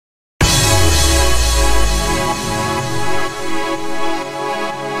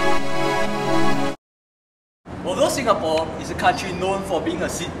Singapore is a country known for being a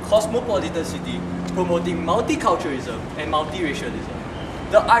cosmopolitan city, promoting multiculturalism and multiracialism.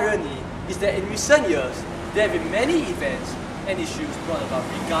 The irony is that in recent years, there have been many events and issues brought about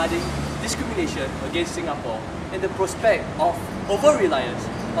regarding discrimination against Singapore and the prospect of over-reliance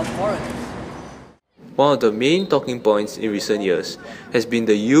on foreigners. One of the main talking points in recent years has been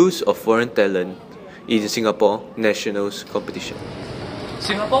the use of foreign talent in Singapore nationals competition.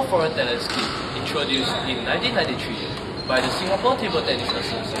 Singapore Foreign Talent Scheme, introduced in 1993 by the Singapore Table Tennis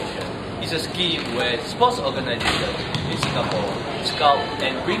Association, is a scheme where sports organizations in Singapore scout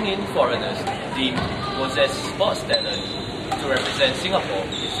and bring in foreigners deemed possess sports talent to represent Singapore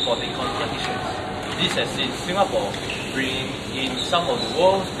in sporting competitions. This has seen Singapore bringing in some of the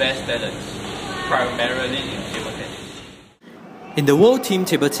world's best talents, primarily in table tennis. In the World Team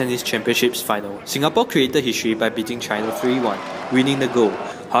Table Tennis Championships final, Singapore created history by beating China 3-1, winning the gold.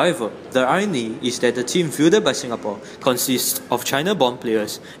 However, the irony is that the team fielded by Singapore consists of China-born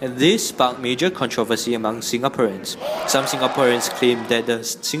players, and this sparked major controversy among Singaporeans. Some Singaporeans claim that the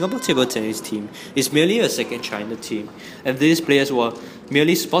Singapore table tennis team is merely a second China team, and these players were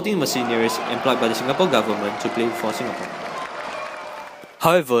merely sporting mercenaries employed by the Singapore government to play for Singapore.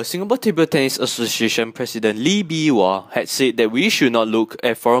 However, Singapore Table Tennis Association President Lee Bee Wah had said that we should not look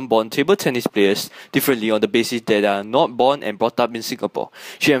at foreign-born table tennis players differently on the basis that they are not born and brought up in Singapore.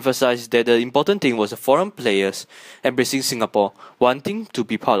 She emphasized that the important thing was the foreign players embracing Singapore, wanting to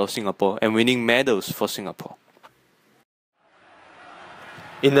be part of Singapore and winning medals for Singapore.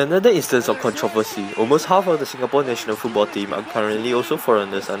 In another instance of controversy, almost half of the Singapore national football team are currently also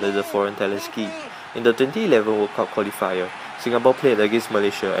foreigners under the foreign talent scheme. In the 2011 World Cup qualifier, Singapore played against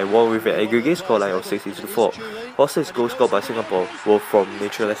Malaysia and won with an aggregate scoreline of 6-4. All 6 goals scored by Singapore were from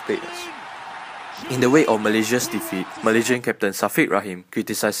naturalised players. In the wake of Malaysia's defeat, Malaysian captain Safiq Rahim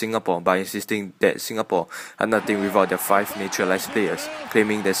criticised Singapore by insisting that Singapore had nothing without their 5 naturalised players,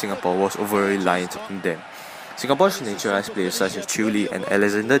 claiming that Singapore was over-reliant on them. Singapore's naturalised players such as Chew Lee and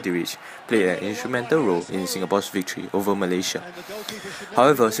Alexander Dirich played an instrumental role in Singapore's victory over Malaysia.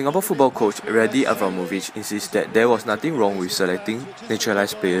 However, Singapore football coach Radhi Avramovic insists that there was nothing wrong with selecting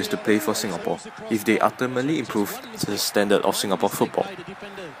naturalised players to play for Singapore if they ultimately improved the standard of Singapore football.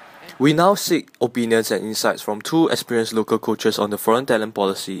 We now seek opinions and insights from 2 experienced local coaches on the foreign talent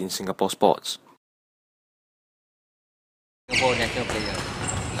policy in Singapore sports. Singapore national player.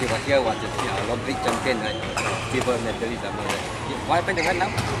 He was here was the Olympic champion, right? Silver medalist. What happened to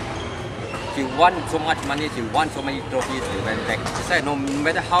now? She won so much money, she won so many trophies, she went back. It's like no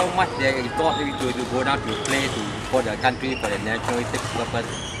matter how much they got to go down to play for the country, for the nationalistic purpose,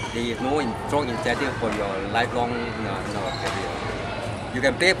 there is no strong incentive for your lifelong career. You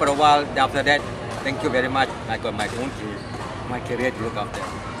can play for a while, after that, thank you very much, I got my own career to look after.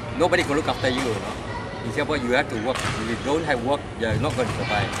 Nobody can look after you, In Singapore, you have to work. If you don't have work, you're not going to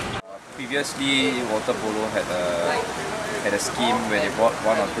survive. Previously, water polo had a scheme where they brought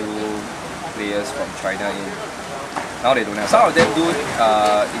 1 or 2 players from China in. Now they don't have. Some of them do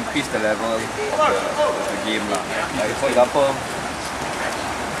increase the level of the game. Like for example,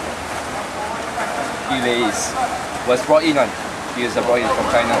 He was brought in. He was brought in from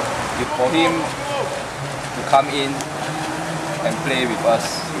China. For him to come in and play with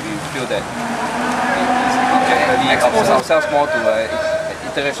us, we feel that we expose ourselves more to an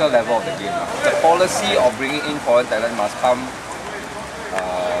international level of the game. The policy of bringing in foreign talent must come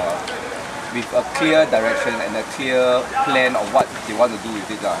with a clear direction and a clear plan of what they want to do with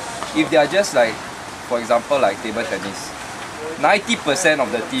it. If they are just like, for example, like table tennis, 90%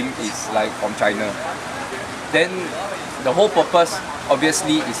 of the team is like from China, then the whole purpose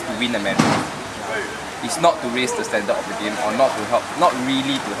obviously is to win a medal. It's not to raise the standard of the game or not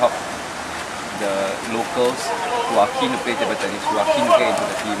really to help the locals who are keen to play table tennis, who are keen to get into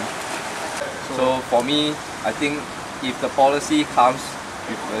the team. So for me, I think if the policy comes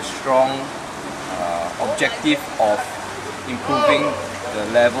with a strong objective of improving the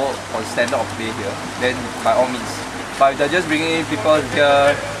level or standard of play here, then by all means. But if they're just bringing in people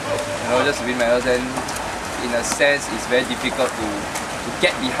here, just to win medals, then in a sense it's very difficult to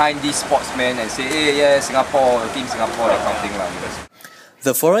get behind these sportsmen and say, hey, yeah, Singapore, Team Singapore, that kind of thing.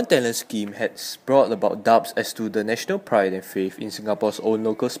 The foreign talent scheme has brought about doubts as to the national pride and faith in Singapore's own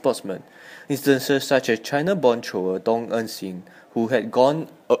local sportsmen. Instances such as China-born thrower Dong En-sin, who had gone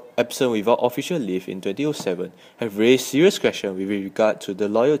absent without official leave in 2007, have raised serious questions with regard to the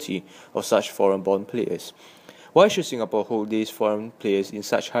loyalty of such foreign-born players. Why should Singapore hold these foreign players in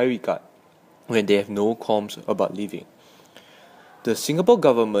such high regard when they have no qualms about leaving? The Singapore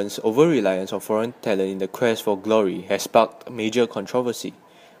government's over-reliance on foreign talent in the quest for glory has sparked major controversy.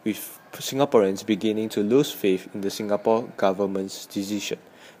 with Singaporeans beginning to lose faith in the Singapore government's decision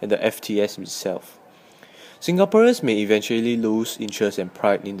and the FTS itself. Singaporeans may eventually lose interest and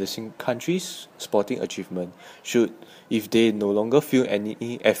pride in the country's sporting achievement if they no longer feel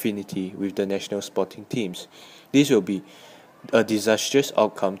any affinity with the national sporting teams. This will be a disastrous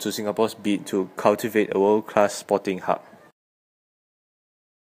outcome to Singapore's bid to cultivate a world-class sporting hub.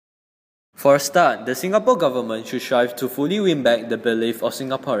 For a start, the Singapore government should strive to fully win back the belief of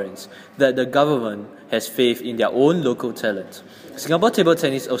Singaporeans that the government has faith in their own local talent. Singapore Table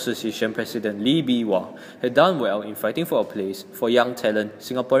Tennis Association President Lee Bee Wah had done well in fighting for a place for young talent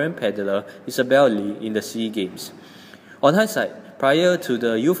Singaporean paddler Isabel Lee in the SEA Games. On hindsight, prior to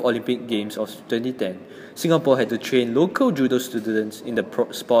the Youth Olympic Games of 2010, Singapore had to train local judo students in the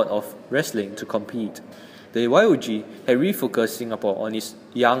sport of wrestling to compete. The YOG had refocused Singapore on its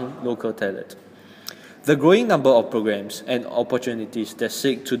young local talent. The growing number of programs and opportunities that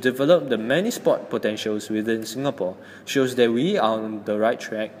seek to develop the many sport potentials within Singapore shows that we are on the right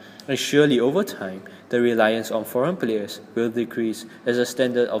track, and surely over time, the reliance on foreign players will decrease as the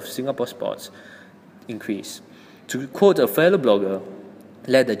standard of Singapore sports increase. To quote a fellow blogger,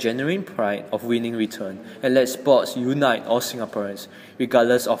 "Let the genuine pride of winning return, and let sports unite all Singaporeans,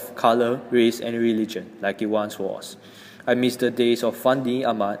 regardless of colour, race and religion, like it once was." I miss the days of Fandi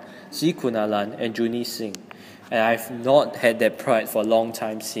Ahmad, C. Kunalan and Juni Singh, and I've not had that pride for a long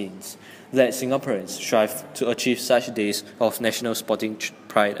time since. Let Singaporeans strive to achieve such days of national sporting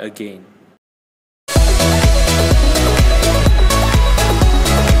pride again.